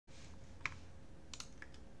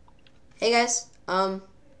Hey guys,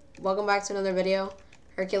 welcome back to another video.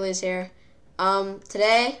 Hercules here.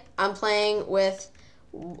 Today I'm playing with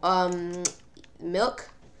Milk.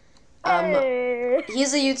 Hey.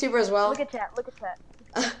 He's a YouTuber as well. Look at chat.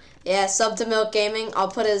 Yeah, sub to Milk Gaming. I'll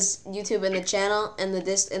put his YouTube in the channel and the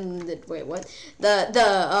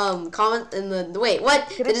comment in the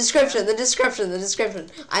the description.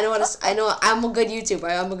 I know I'm a good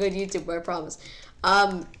YouTuber. I promise.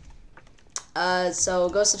 So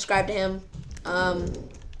go subscribe to him.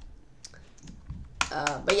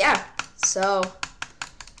 But yeah, so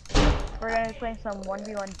we're gonna be playing some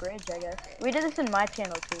 1v1 bridge, I guess. We did this in my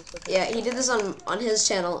channel too. So yeah, he did this on his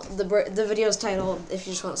channel. The video's titled "If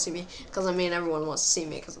You Just Want to See Me," because I mean everyone wants to see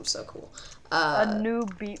me because I'm so cool. A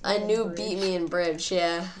noob beat me in bridge.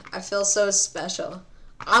 Yeah, I feel so special.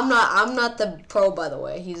 I'm not the pro, by the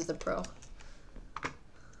way. He's the pro.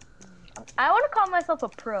 I want to call myself a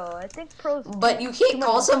pro. I think pros. But you can't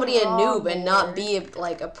call somebody a noob and not be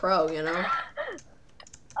like a pro, you know.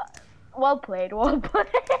 Well played.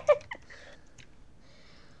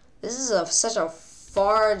 This is such a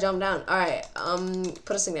far jump down. All right,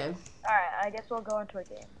 put us in game. All right, I guess we'll go into a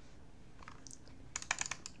game.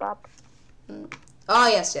 Stop. Oh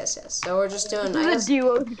yes. So we're just doing. I guess.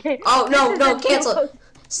 Duo game. Oh no, cancel.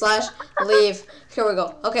 / leave. Here we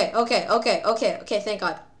go. Okay. Thank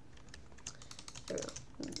God. Here we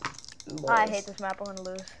go. I hate this map. I'm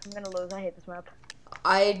gonna lose. I hate this map.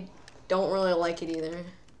 I don't really like it either.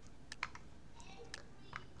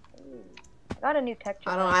 I got a new texture.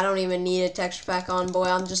 I don't even need a texture pack on, boy.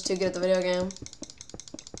 I'm just too good at the video game.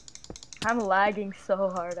 I'm lagging so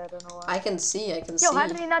hard. I don't know why. I can see. Yo, how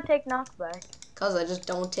did he not take knockback? Cause I just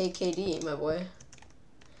don't take KD, my boy.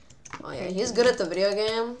 Oh yeah, he's good at the video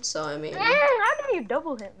game, so I mean. How did you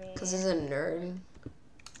double hit me? Cause he's a nerd.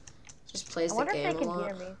 Just plays the game a lot. I wonder if they can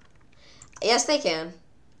hear me. Yes, they can.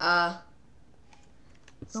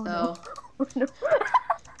 So. Oh, no. Oh, no.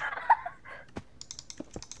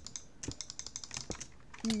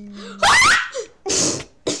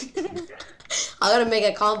 I'm gonna make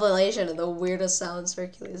a compilation of the weirdest sounds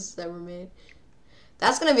Hercules has ever made.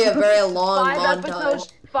 That's gonna be a very long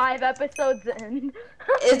montage. 5 episodes in.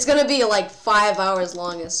 It's gonna be like 5 hours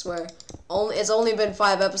long, I swear. It's only been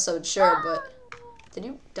 5 episodes, sure, but did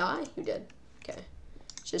you die? You did. Okay.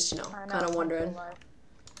 Just kind of wondering. What?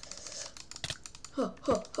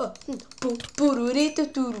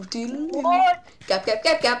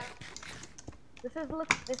 Gap. This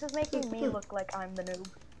is making me look like I'm the noob.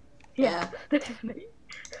 Yeah. This is me.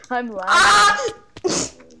 I'm lying.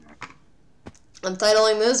 I'm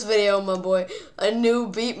titling this video, my boy, "A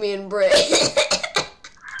Noob Beat Me in Bridge."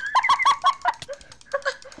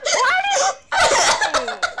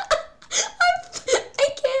 I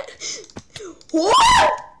can't.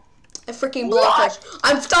 What? I freaking block touch.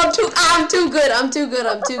 I'm too good.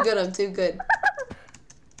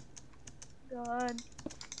 God.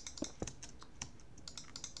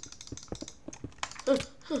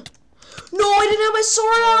 No, I didn't have my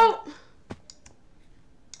sword out.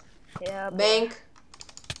 Yeah. Bank.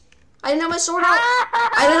 I didn't have my sword out.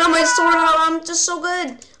 I'm just so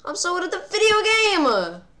good. I'm so good at the video game.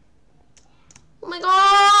 Oh my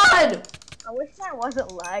God. I wish I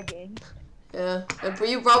wasn't lagging. Yeah,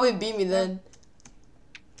 you probably beat me then.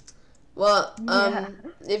 Well,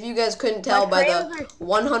 if you guys couldn't tell by the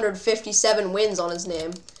 157 wins on his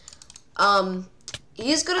name,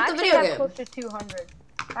 he's good at the video game. I have close to 200.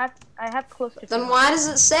 I have close to 200. Then why does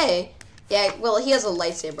it say? Yeah, well, he has a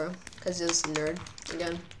lightsaber because he's a nerd.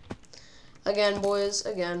 Again, boys.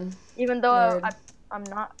 Again. Even though I'm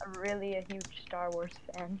not really a huge Star Wars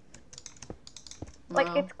fan.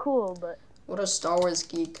 Like, it's cool, but. What a Star Wars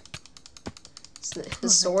geek.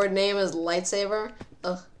 His sword name is lightsaber.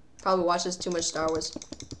 Ugh. Probably watches too much Star Wars.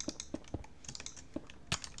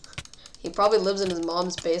 He probably lives in his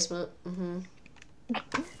mom's basement.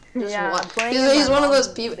 He's one of those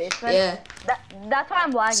people. Basement. Yeah. That's why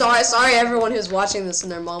I'm lagging. Sorry everyone who's watching this in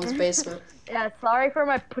their mom's basement. Yeah, sorry for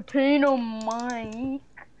my potato mic.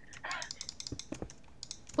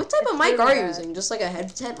 What type of mic are you using? Just like a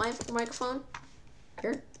headset microphone?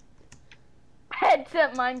 Here.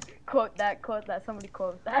 Headset mic. Quote that. Somebody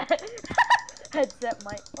quote that. Headset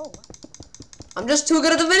mic. Oh. I'm just too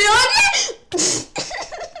good at the video.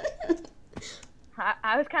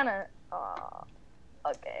 I was kind of.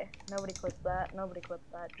 Okay. Nobody clipped that.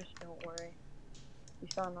 Just don't worry. You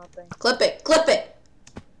saw nothing. Clip it. Clip it.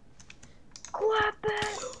 Clip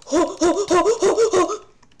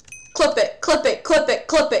it.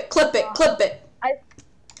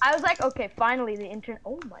 I was like, okay, finally the internet.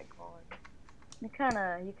 Oh my God. You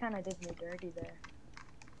kinda did me dirty there.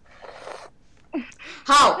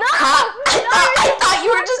 How? No! How? thought you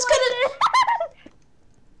were just gonna.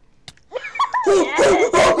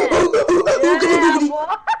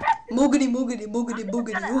 Moogity moogity moogity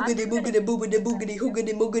boogity hoogity boogity boogity boogity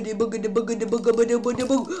hoogity moogity boogity boogity boogity boogity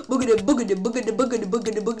boogity boogity boogity boogity boogity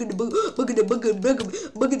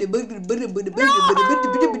boogity boogity boogity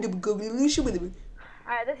boogity.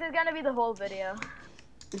 Alright, this is gonna be the whole video.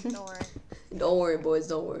 Don't worry. Don't worry, boys.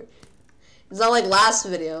 Don't worry. It's not like last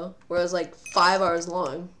video where it was like 5 hours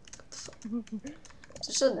long.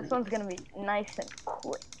 This one's gonna be nice and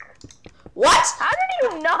quick. What? How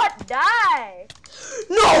did you not die?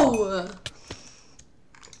 No!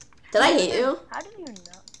 Did I hate you? How did you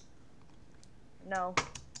not? No.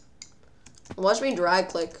 Watch me drag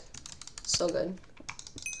click. So good.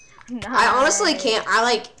 Nice. I honestly can't.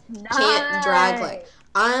 Can't drag click.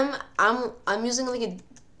 I'm using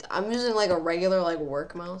like a regular like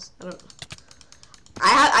work mouse. I don't.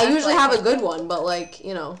 I usually have a good one, but like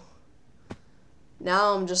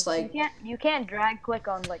now I'm just like. You can't drag click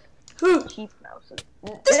on like cheap mouses.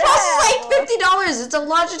 This mouse is like $50. It's a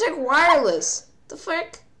Logitech wireless. The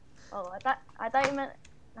frick? Oh, I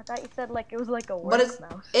thought you said like it was like a work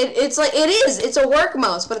mouse. It's like it is. It's a work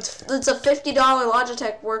mouse, but it's a $50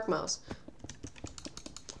 Logitech work mouse.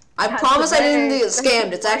 I promise I didn't get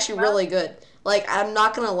scammed. It's actually really good. Like I'm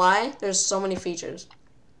not gonna lie. There's so many features.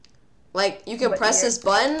 Like you can press this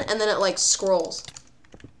button and then it like scrolls.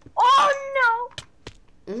 Oh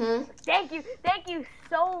no! Mhm. Thank you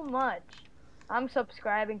so much. I'm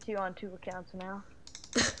subscribing to you on 2 accounts now.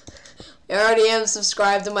 I already am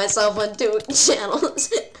subscribed to myself on 2 channels.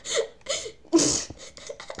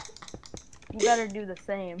 You better do the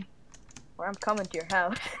same, or I'm coming to your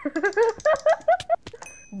house.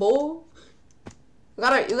 Boy,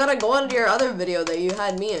 you gotta go into your other video that you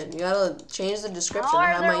had me in. You gotta change the description and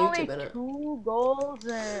have my YouTube in it. 2 goals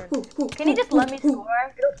in. Can you just let me score?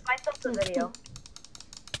 It'll spice up the video.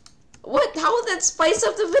 What? How would that spice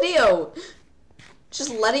up the video? Just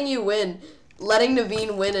letting you win. Letting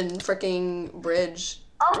Naveen win in freaking bridge.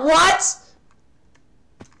 Oh. What?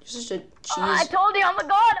 You're such a cheese. I told you I'm a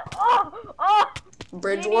god. Oh.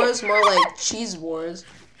 Bridge wars? More like cheese wars.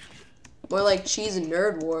 More like cheese and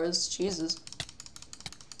nerd wars. Jesus.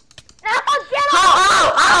 No, get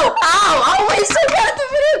Ow! Oh, I still got the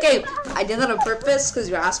video game. I did that on purpose because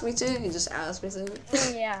you asked me to. You just asked me to.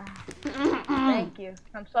 Yeah. Thank you.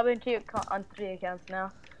 I'm subbing to you on 3 accounts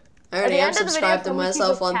now. I already am subscribed to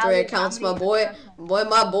myself on 3 accounts, my boy.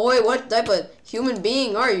 My boy, what type of human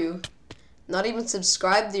being are you? Not even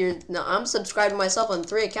subscribed to your... No, I'm subscribed to myself on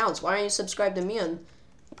 3 accounts. Why aren't you subscribed to me on...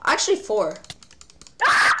 Actually, 4.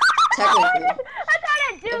 Technically.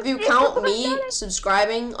 If you count me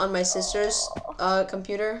subscribing on my sister's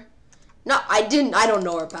computer... No, I don't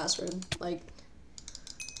know her password. Like...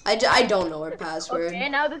 I don't know her password. Okay,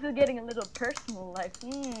 now this is getting a little personal, like,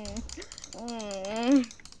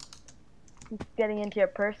 getting into your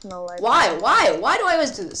personal life. Why? Why do I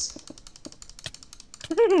always do this?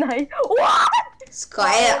 Nice. What?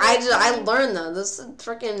 I learned that. This is a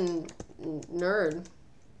freaking nerd.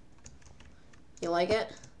 You like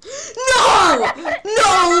it? No!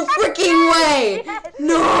 No freaking way!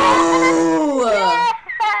 No! Yes!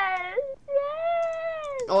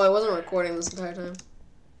 Oh, I wasn't recording this entire time.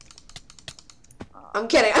 I'm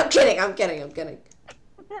kidding.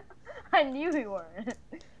 I knew you weren't.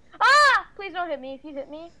 Ah! Please don't hit me. If you hit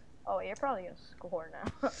me, oh, you're probably gonna score now.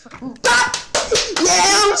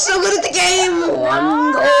 Yeah, I'm so good at the game.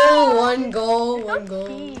 One goal.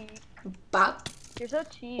 Cheap. Bop. You're so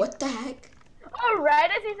cheap. What the heck? Oh, right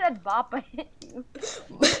as he said bop, I hit you.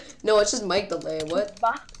 No, it's just mic delay. What?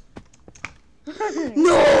 Bop.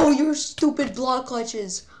 No, your stupid block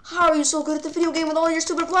clutches. How are you so good at the video game with all your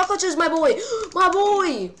stupid block clutches, my boy? My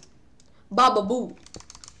boy. Baba boo.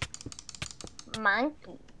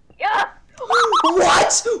 Monkey. Yeah.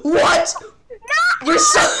 What? What? No. You're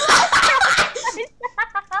so.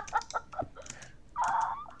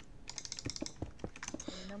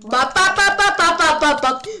 Ba ba ba ba ba ba ba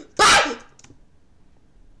ba ba.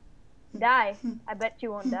 Die. I bet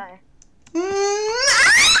you won't die. No!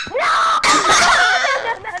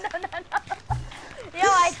 Yo,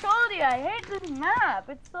 I told you, I hate this map.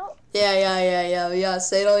 It's so... Yeah.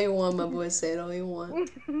 Say it all you want, my boy. Say it all you want.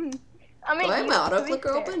 I mean, do I have my auto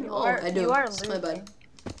clicker open? Oh, I do. That's my bad.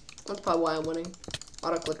 That's probably why I'm winning.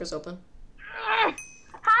 Auto clicker's open.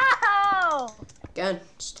 How? Again,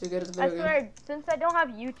 just too good at the I video swear, since I don't have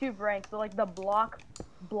YouTube rank, so like the block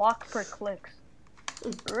per clicks,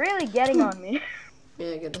 really getting on me.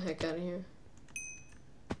 Yeah, get the heck out of here.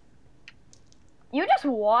 You just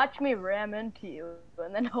watch me ram into you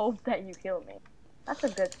and then hope that you kill me. That's a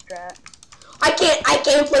good strat. I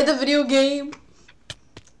can't play the video game.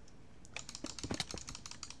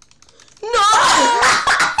 No!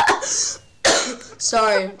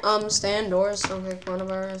 Sorry, stay indoors, don't get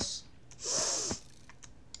coronavirus.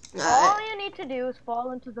 All you need to do is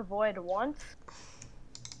fall into the void once.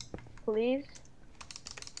 Please.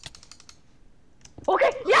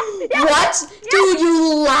 Okay, yeah! What? Yeah. Dude,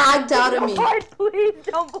 you lagged out of me. Please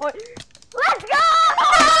don't void. Let's go!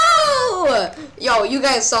 No! Yo, you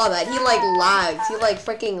guys saw that. He like lagged. He like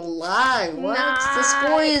freaking lagged. What? Nah, the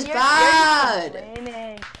score is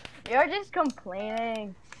bad. You're just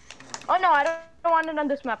complaining. Oh no, I don't want it on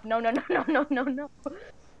this map. No.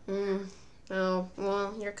 Oh,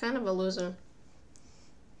 well, you're kind of a loser.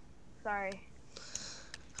 Sorry.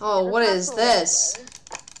 Oh, what is this?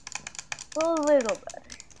 A little better.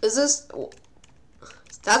 Is this?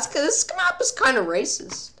 This map is kind of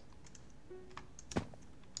racist.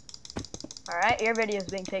 All right, your video is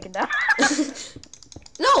being taken down.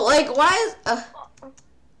 No, like why is?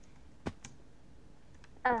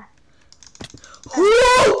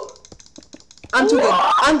 Whoa! I'm too good.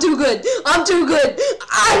 I'm too good. I'm too good.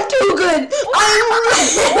 I'm too good.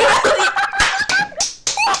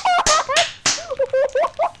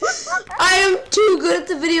 I am too good at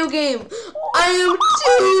the video game. I am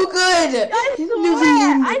too good.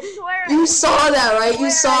 I swear. You saw that, right? You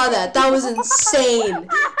saw that. That was insane.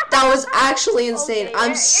 That was actually insane. Okay,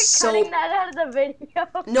 I'm you're cutting that out of the video.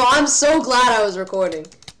 No, I'm so glad I was recording.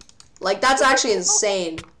 Like, that's actually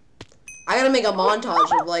insane. I gotta make a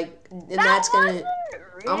montage of, like, and that's gonna...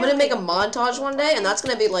 I'm gonna make a montage one day, and that's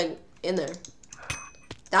gonna be, like, in there.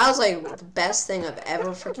 That was, like, the best thing I've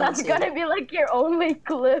ever freaking seen. That's gonna be, like, your only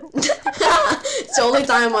clip. It's the only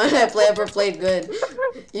time I ever played good.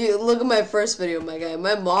 You look at my first video, my guy.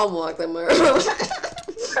 My mom walked in my room.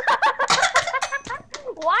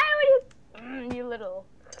 Why would you... you little...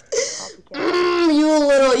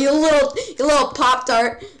 you little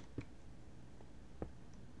Pop-Tart.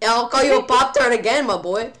 Yeah, I'll call you a Pop-Tart again, my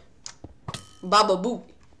boy. Baba Boo.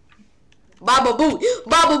 Baba Boo.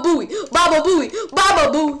 Baba Booey. Baba Booey. Baba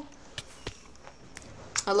Boo.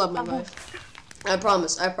 I love my life. I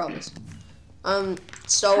promise.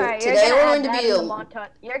 So right, today we're going to be montage.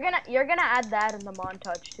 You're gonna add that in the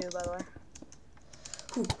montage too, by the way.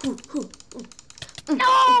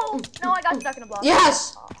 No, I got stuck in a block.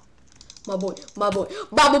 Yes. Oh. My boy. Baba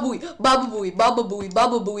Booey. Baba Booey. Baba Booey.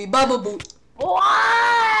 Baba Booey. Baba Booey.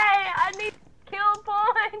 Why? I need kill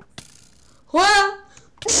points. What?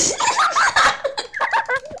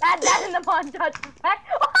 Add that in the montage.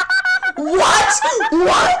 What?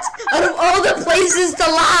 Out of all the places to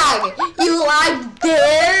lag, you lagged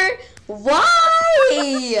there? Why?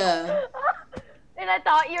 And I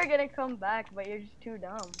thought you were gonna come back, but you're just too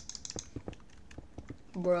dumb.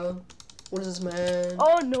 Bro, what is this, man?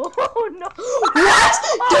 Oh no! What?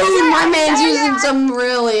 Dude, my man's using some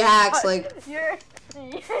really hacks, like... You're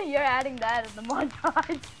adding that in the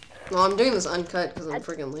montage. No, I'm doing this uncut because I'm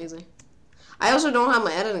freaking lazy. I also don't have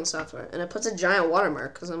my editing software, and it puts a giant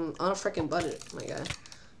watermark because I'm on a freaking budget, my guy.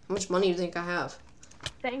 How much money do you think I have?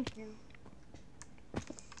 Thank you.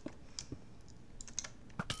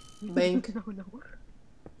 Bank. No.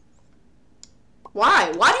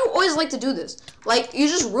 Why? Why do you always like to do this? Like, you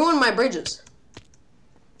just ruin my bridges.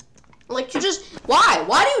 Like, you just... Why?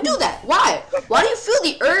 Why do you do that? Why? Why do you feel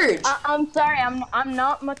the urge? I'm sorry, I'm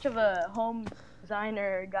not much of a home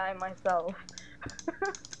designer guy myself.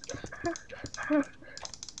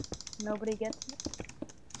 Nobody gets it.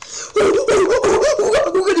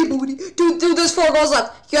 Dude, there's 4 goals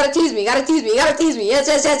left. You gotta tease me. Yes.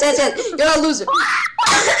 You're not a loser.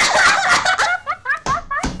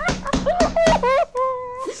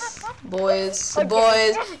 Boys, I think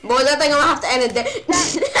I'm gonna have to end it there.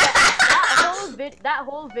 That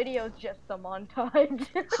whole video is just a montage.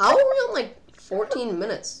 How are we on like 14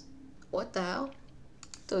 minutes? What the hell?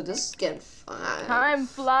 Dude, this is getting fun. Time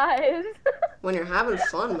flies. When you're having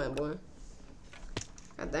fun, my boy.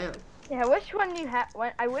 God damn. Yeah, I wish when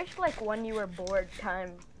you were bored,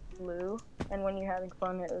 time flew, and when you're having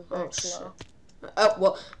fun, it was very slow. Shit. Oh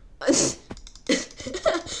well. I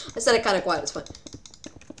said it kind of quiet. It's fine.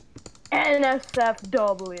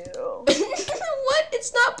 NSFW. What?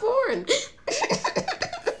 It's not porn.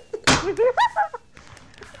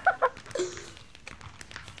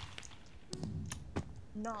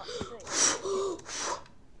 Not safe.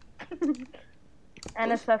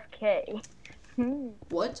 NSFK.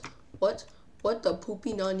 What? What the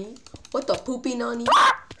poopy nani? What the poopy nani?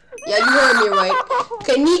 Yeah, you heard me right.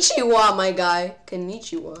 Konnichiwa, my guy.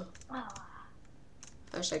 Konnichiwa.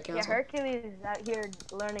 Hashtag cancel. Yeah, Hercules is out here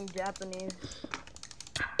learning Japanese.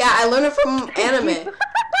 Yeah, I learned it from anime.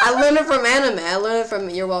 I learned it from anime. I learned it from.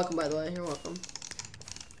 You're welcome, by the way. You're welcome.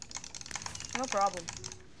 No problem.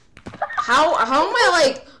 How am I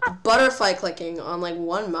like butterfly clicking on like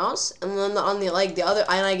one mouse and then on the like the other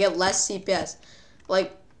and I get less CPS?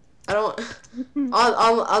 Like I don't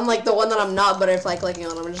on like the one that I'm not butterfly clicking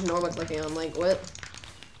on. I'm just normal clicking on. Like what?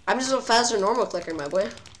 I'm just a faster normal clicker, my boy.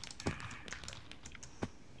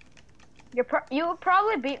 You would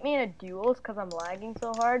probably beat me in a duels because I'm lagging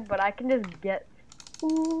so hard, but I can just get.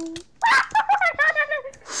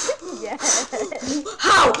 Yes.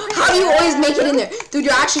 How do you always make it in there, dude?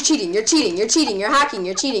 You're actually cheating. You're cheating. You're cheating. You're hacking.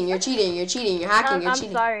 You're cheating. You're cheating. You're cheating. You're hacking. You're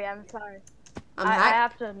cheating. I'm sorry. I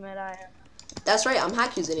have to admit I am. That's right. I'm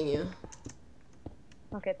hack-using you.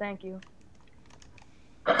 Okay, thank you.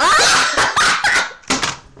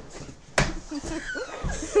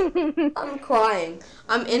 I'm crying.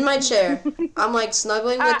 I'm in my chair. I'm like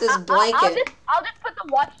snuggling with this blanket. I'll just put the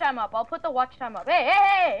watch time up. I'll put the watch time up.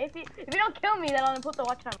 Hey! If you don't kill me, then I'll put the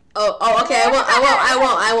watch time up. Oh, okay.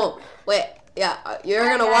 I won't. Wait, yeah. You're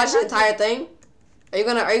gonna watch the entire thing? Are you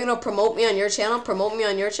gonna promote me on your channel? Promote me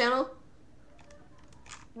on your channel?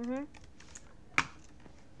 Mhm.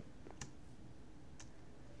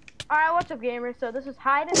 Alright, what's up, gamers? So this is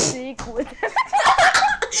hide and seek with.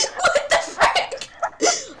 What the frick?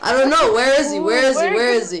 I don't know. Where is he? Where is he?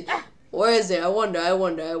 Where is he? Where is he? I wonder.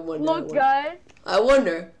 Look, guys. I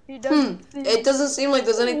wonder. It doesn't seem like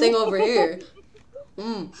there's anything over here.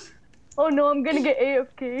 Oh no, I'm gonna get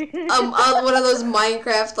AFK. One of those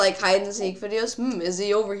Minecraft like hide and seek videos. Is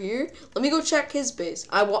he over here? Let me go check his base.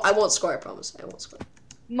 I won't score. I promise. I won't score.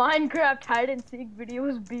 Minecraft hide and seek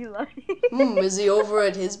videos be like. Is he over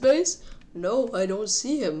at his base? No, I don't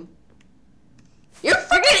see him. You're a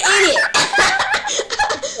freaking idiot!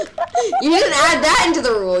 You didn't add that into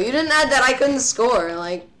the rule. You didn't add that I couldn't score.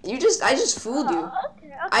 Like I just fooled you.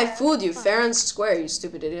 Okay. I fooled you, fair and square. You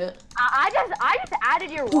stupid idiot. I just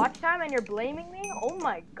added your watch time and you're blaming me. Oh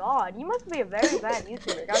my god, you must be a very bad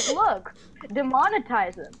YouTuber, guys. Look,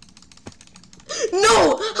 demonetize him.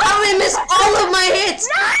 No! How did I miss all of my hits?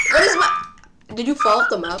 What is my? Did you fall off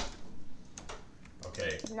the map?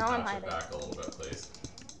 Okay. No, I'm hiding. Back a little bit, please.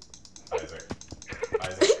 Isaac.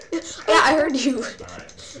 Yeah, I heard you. Alright,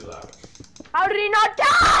 let's do that. How did he not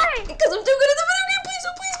die? Because I'm too good at the video game. Please,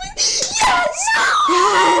 please. Yes! No!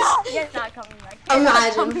 Yes! You're not coming back.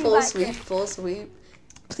 Imagine full sweep.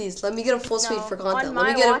 Please, let me get a full sweep for content. On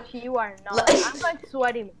my watch, you are not. I'm like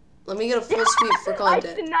sweating. Let me get a full sweep for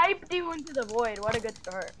content. I sniped you into the void. What a good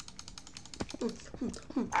start.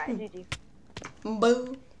 Alright, GG.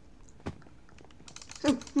 Boom.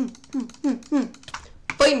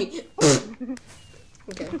 Fight me.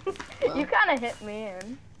 Okay. Well. You kind of hit me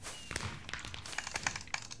in.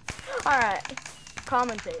 Alright.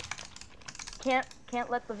 Commentate. Can't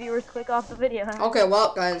let the viewers click off the video. Huh? Okay,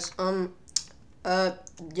 well, guys,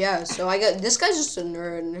 yeah, so this guy's just a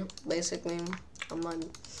nerd, basically. I'm not.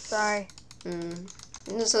 Sorry.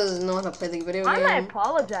 He just doesn't know how to play the video Why game. am I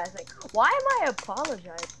apologizing? Why am I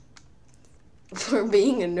apologizing? For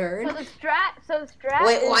being a nerd? So the strat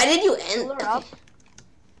Wait, why did you end?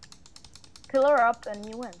 Kill her up and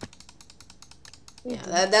you win.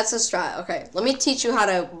 Yeah, that's a strat. Okay, let me teach you how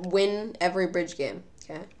to win every bridge game.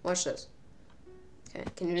 Okay, watch this. Okay,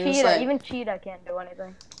 can you do this? Like, even Cheetah can't do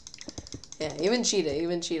anything. Yeah, even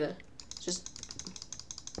Cheetah. Just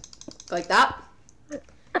like that.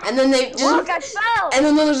 And then they just Look, I fell. And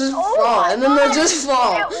then they'll just fall. And then they'll just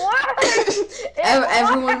fall. It worked.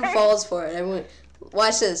 Everyone falls for it. Everyone.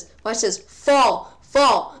 Watch this. Fall.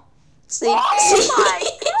 See? Oh my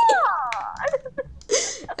god.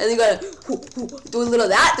 And you gotta do a little of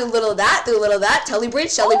that, do a little of that, do a little of that. Telly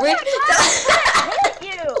bridge. Oh my god, I can't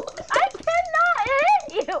hit you. I cannot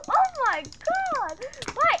hit you. Oh my god.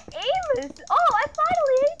 My aim is. Oh, I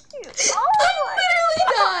finally hit you. Oh I'm my literally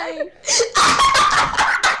dying.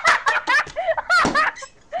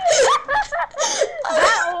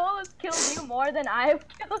 That hole has killed you more than I have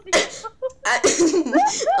killed you.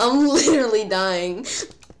 I'm literally dying.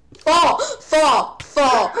 Fall.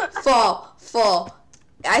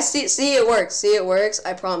 I see it works.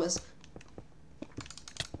 I promise.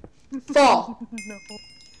 Fall. No.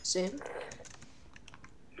 See?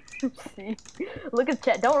 See? Look at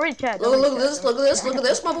chat. Don't read chat. Look at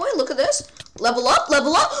this, my boy. Look at this. Level up.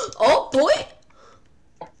 Oh boy.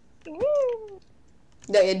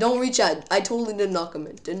 Yeah, don't reach out. I totally did not come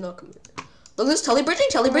in. Look at this, telly bridging,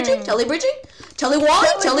 telly walling.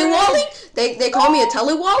 They call me a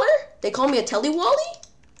telly waller. They call me a telly wally.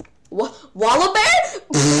 Walla bear?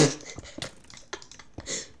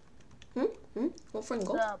 What friend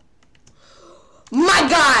go? My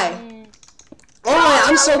guy. Oh my,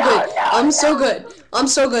 I'm so good. I'm so good. I'm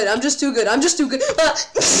so good. I'm just too good. I'm just too good.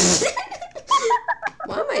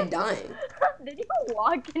 Why am I dying? Did you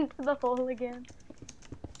walk into the hole again?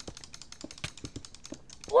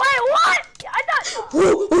 Wait, what? I thought.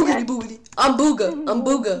 Boogity boogity. I'm Booga. I'm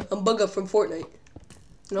Booga. I'm Booga from Fortnite.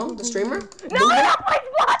 No, the streamer? No, Booga? no,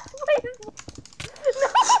 please. No.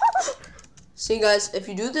 See, guys, if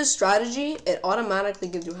you do this strategy, it automatically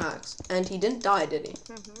gives you hacks. And he didn't die, did he?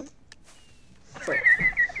 Frick.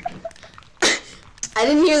 I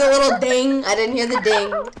didn't hear the little ding. I didn't hear the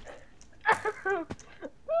ding.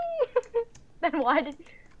 Then why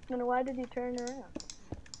did he turn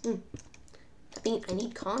around? I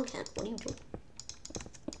need content. What are you doing?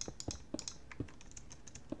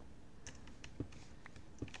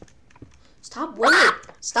 Stop winning.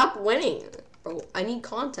 Stop winning. Bro, I need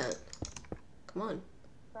content. Come on.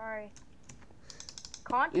 Sorry.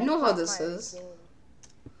 Content. You know how this is. Game.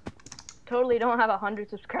 Totally don't have a 100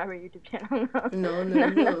 subscriber YouTube channel.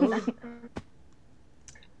 No.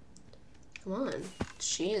 Come on.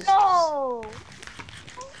 Jeez. No!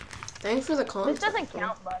 Thanks for the content. This doesn't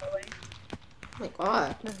count, by the way. Oh my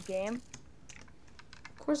god. This game.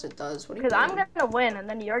 Of course it does. What are you Because doing? I'm gonna win, and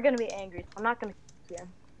then you're gonna be angry. So I'm not gonna. Yeah.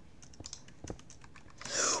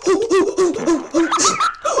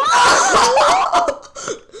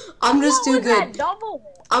 I'm just too What was that good. double?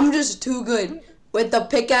 I'm just too good. With the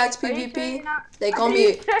pickaxe PvP, they call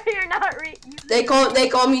me. Sure you're not They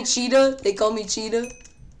call me Cheetah. They call me Cheetah.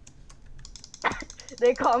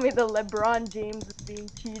 They call me the LeBron James of being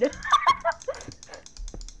cheetah.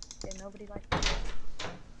 Okay, nobody likes that.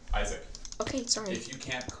 Isaac, Okay, sorry. if you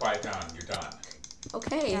can't quiet down, you're done.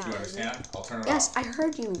 Okay. Yeah. Do you understand? I'll turn it Yes, off. I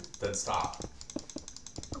heard you. Then stop.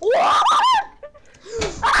 What?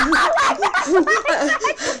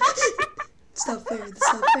 It's not fair. It's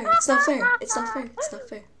not fair. It's not fair. It's not fair. It's not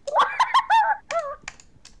fair.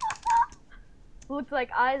 Looks like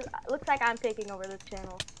I'm taking over this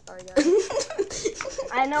channel. Sorry guys.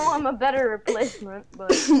 I know I'm a better replacement, but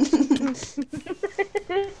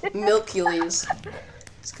Milkules.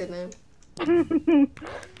 It's a good name.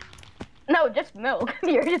 no, just milk.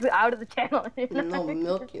 You're just out of the channel. No,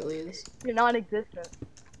 Milkules. You're non-existent.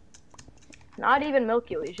 Not even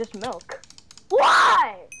Milkules, just milk.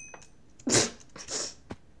 Why?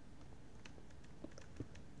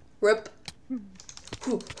 Rip.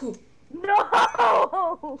 Hoo, hoo. No.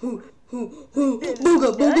 Hoo, hoo, hoo.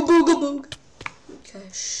 Booga, booga, booga, booga. Okay,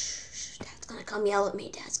 shh. Dad's gonna come yell at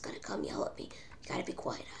me. Dad's gonna come yell at me. You gotta be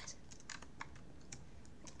quiet, guys.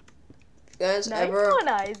 You guys Nice ever... one,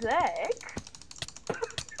 Isaac.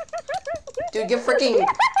 Dude, get freaking...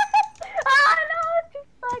 Ah, no, it's just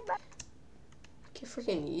like that. Get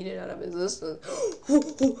freaking eat it out of existence.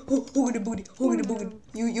 Hoogity booty, hoogity boogity.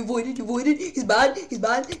 You avoided, you avoided. He's bad, he's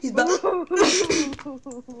bad, he's bad.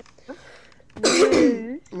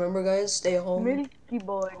 Remember, guys, stay home. Milky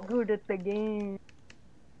boy, good at the game.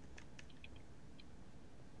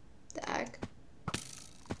 Dag.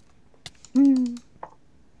 Hmm.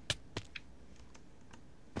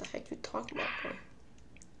 The heck you talking about, bro?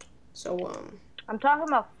 So, I'm talking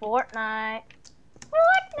about Fortnite.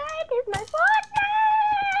 Fortnite is my Fortnite!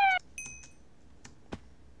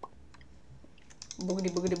 boogity,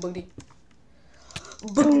 boogity, boogity.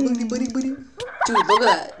 Boogity, boogity, boogity, boogity. Dude, look at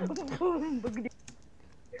that. Boom, boogity.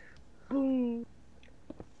 Boom.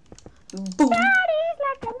 Boom. Body's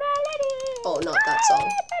like a melody. Oh, not that song.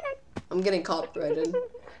 I'm getting copyrighted.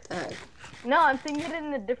 The heck? No, I'm singing it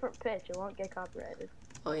in a different pitch. It won't get copyrighted.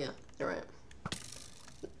 Oh, yeah, you're right.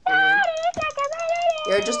 Body's like a melody.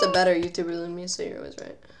 You're just a better YouTuber than me, so you're always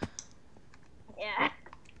right. Yeah.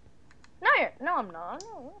 No, I'm not.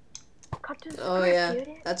 No. Cut to the Oh, script, yeah,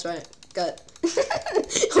 cutie. that's right. Gut.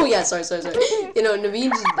 Oh, yeah, sorry. You know,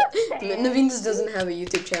 Naveen just doesn't have a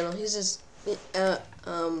YouTube channel. He's just, so...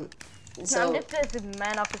 I'm just this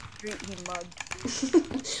man off the street he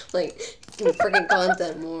mugged. like, freaking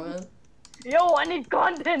content, moron. Yo, I need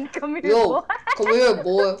content. Come here, Yo, boy. come here,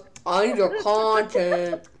 boy. I need your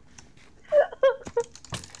content.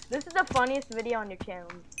 This is the funniest video on your channel.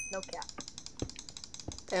 No cap.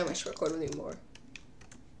 Damn, I should record with you more.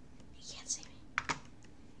 You can't see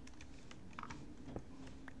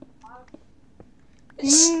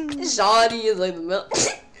me. Shoddy is like the milk.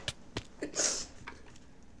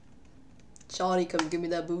 Shoddy, come give me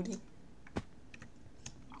that booty.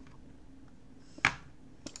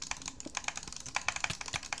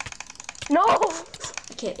 No.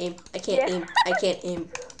 I can't aim. I can't aim. I can't aim.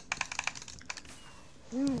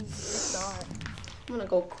 Saw it. I'm gonna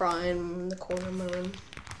go cry in the corner of my room.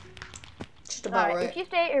 Just about Alright, right. if you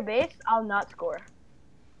stay at your base, I'll not score.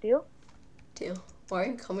 Deal? Deal. Why are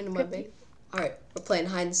you coming to my base? Alright, we're playing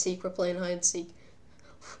hide and seek. We're playing hide and seek.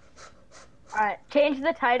 Alright, change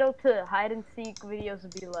the title to hide and seek videos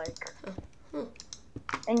would be like.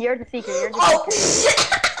 And you're the seeker, you're the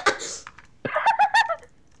seeker.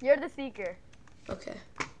 You're the seeker. Okay.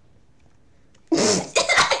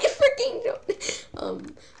 I freaking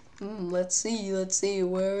don't. Let's see.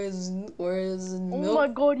 Where is Oh milk? my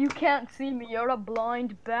god, you can't see me. You're a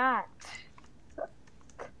blind bat.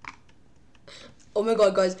 Oh my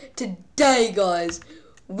god, guys. Today, guys,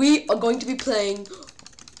 we are going to be playing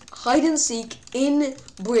hide and seek in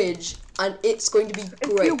Bridge, and it's going to be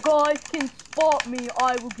If great. you guys can spot me,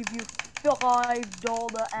 I will give you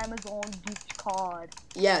 $5 Amazon gift card.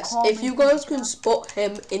 Yes, if you guys can spot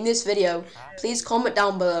him in this video, please comment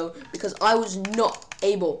down below, because I was not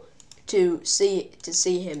able to see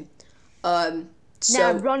him. Now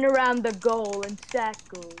So run around the goal in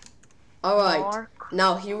circles. all right, Mark.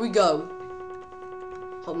 now here we go.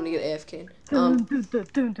 I'm gonna get AFK.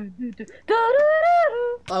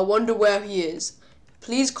 I wonder where he is.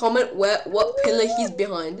 Please comment what pillar he's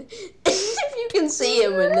behind. If you can see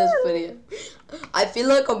him in this video. I feel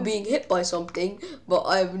like I'm being hit by something, but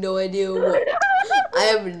I have no idea what. I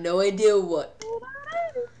have no idea what.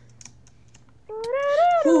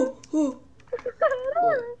 Whoo.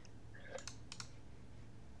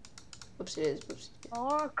 Whoops it is.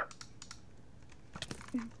 Mark.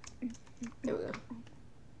 There we go.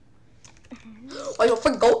 Oh, you're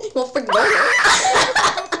freaking gold.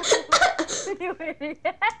 You idiot.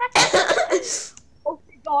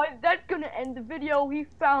 Okay guys, that's gonna end the video. He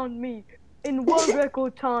found me in world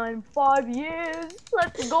record time, 5 years.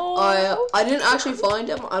 Let's go. I didn't actually find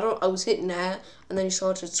him. I was hitting air and then he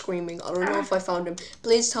started screaming. I don't know if I found him.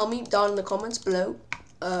 Please tell me down in the comments below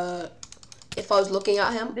if I was looking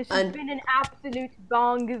at him. This has been an absolute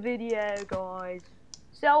banger video, guys.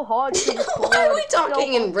 So hard to record. Why are we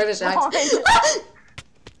talking in British accent?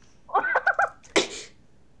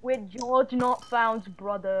 With George Not Found's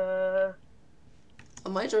brother.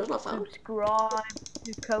 Am I George Not Found? Subscribe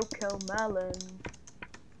to Coco Melon.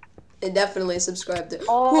 And definitely subscribe to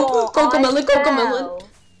Coco Melon.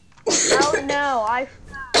 Oh no, I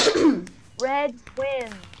found Red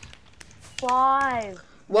wins 5.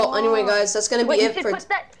 Well, anyway, guys, that's gonna be Wait, it for.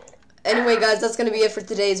 Anyway, guys, that's gonna be it for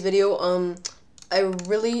today's video. I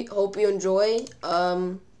really hope you enjoy.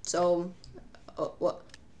 I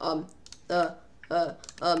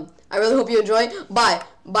really hope you enjoy. Bye,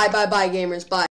 gamers. Bye.